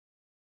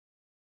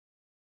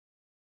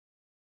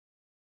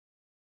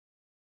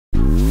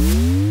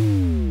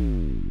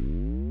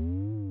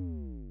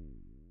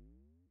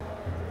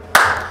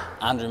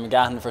Andrew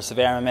McGahan for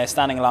SevereMMA,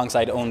 standing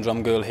alongside Eoghan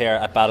Drumgoole here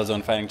at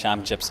BattleZone Fighting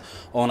Championships.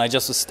 Eoghan, I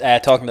just was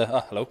talking to...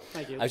 Oh, hello.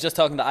 Thank you. I was just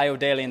talking to Io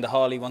Daly in the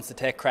hall. He wants to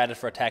take credit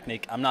for a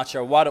technique. I'm not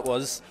sure what it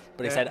was,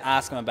 but he said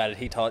ask him about it.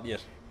 He taught you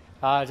it.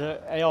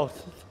 Ayo,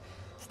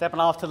 stepping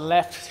off to the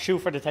left, shoot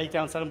for the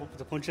takedown, set him up with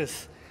the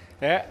punches.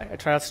 Yeah, I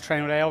try to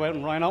train with Ayo out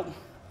and Rhino.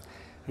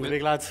 The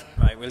big lads.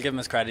 Right, we'll give him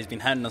his credit. He's been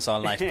hounding us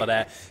all night.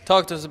 But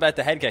talk to us about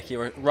the head kick. You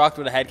were rocked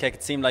with a head kick.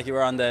 It seemed like you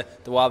were on the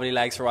wobbly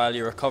legs for a while.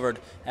 You recovered.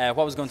 What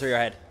was going through your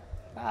head?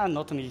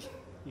 Nothing.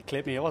 He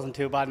clipped me. It wasn't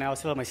too bad now. I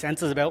still had my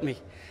senses about me.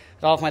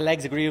 All of my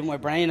legs agree with my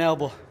brain now,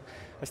 but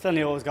I still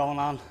knew what was going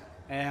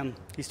on.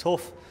 He's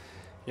tough.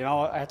 You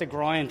know, I had to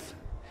grind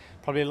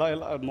probably a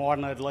lot more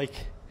than I'd like.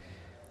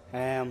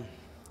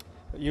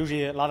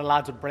 Usually a lot of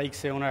lads would break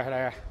sooner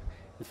there.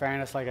 In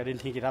fairness, like I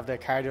didn't think he'd have the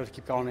cardio to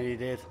keep going, and he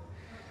did.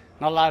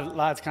 Not a lot of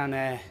lads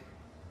can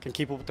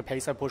keep up with the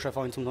pace I push, I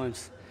find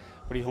sometimes.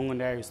 But he hung in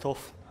there, he was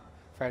tough.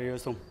 Fair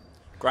dues to him.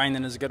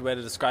 Grinding is a good way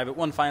to describe it.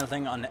 One final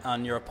thing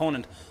on your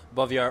opponent.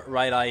 Above your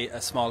right eye,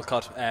 a small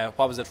cut.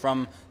 What was it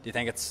from? Do you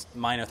think it's a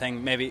minor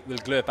thing? Maybe we'll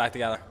glue it back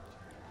together.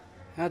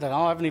 I don't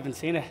know, I haven't even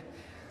seen it.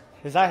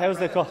 How's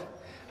the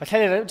cut? I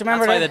tell you, do you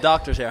remember that's why the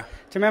doctor's here.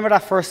 Do you remember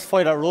that first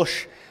fight at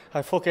Rush?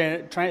 I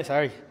fucking,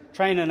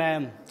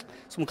 training,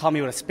 someone caught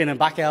me with a spinning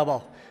back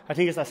elbow. I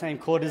think it's the same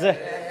cut, is it?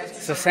 Yeah,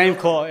 it's the same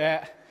cut,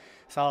 yeah.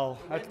 So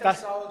that's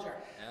soldier.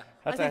 Yeah.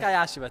 I think I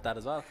asked you about that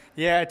as well.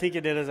 Yeah, I think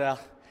you did as well.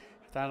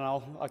 I don't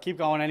know. I'll keep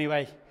going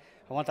anyway.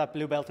 I want that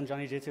blue belt in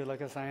Johnny Jitsu, like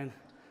I was saying.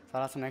 So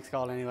that's the next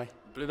goal anyway.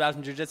 Blue belt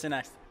in Jiu-Jitsu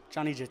next.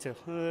 Johnny Jitsu.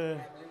 Blue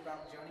belt in Johnny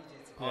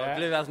Jitsu. Oh,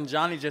 blue belt in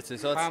Johnny Jitsu.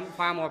 So it's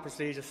far more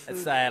prestigious.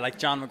 It's like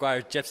John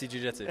McGuire's Gypsy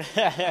Jiu-Jitsu.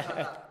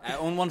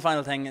 One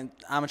final thing,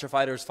 amateur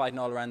fighters fighting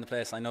all around the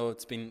place. I know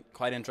it's been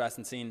quite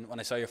interesting seeing when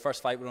I saw your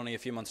first fight with only a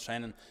few months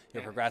training,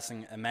 you're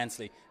progressing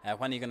immensely.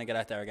 When are you going to get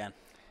out there again?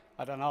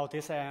 I don't know.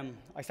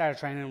 I started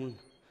training in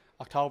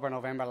October,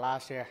 November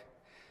last year.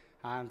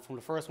 And from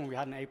the first one we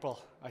had in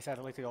April, I said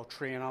I'd like to go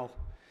 3-0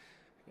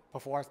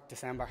 before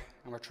December.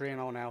 And we're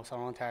 3-0 now, so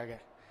we're on target.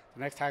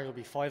 The next target will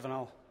be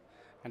 5-0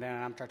 and then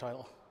an amateur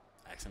title.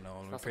 Excellent,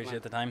 Noel. We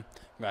appreciate the time.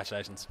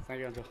 Congratulations. Thank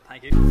you, Andrew.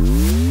 Thank you.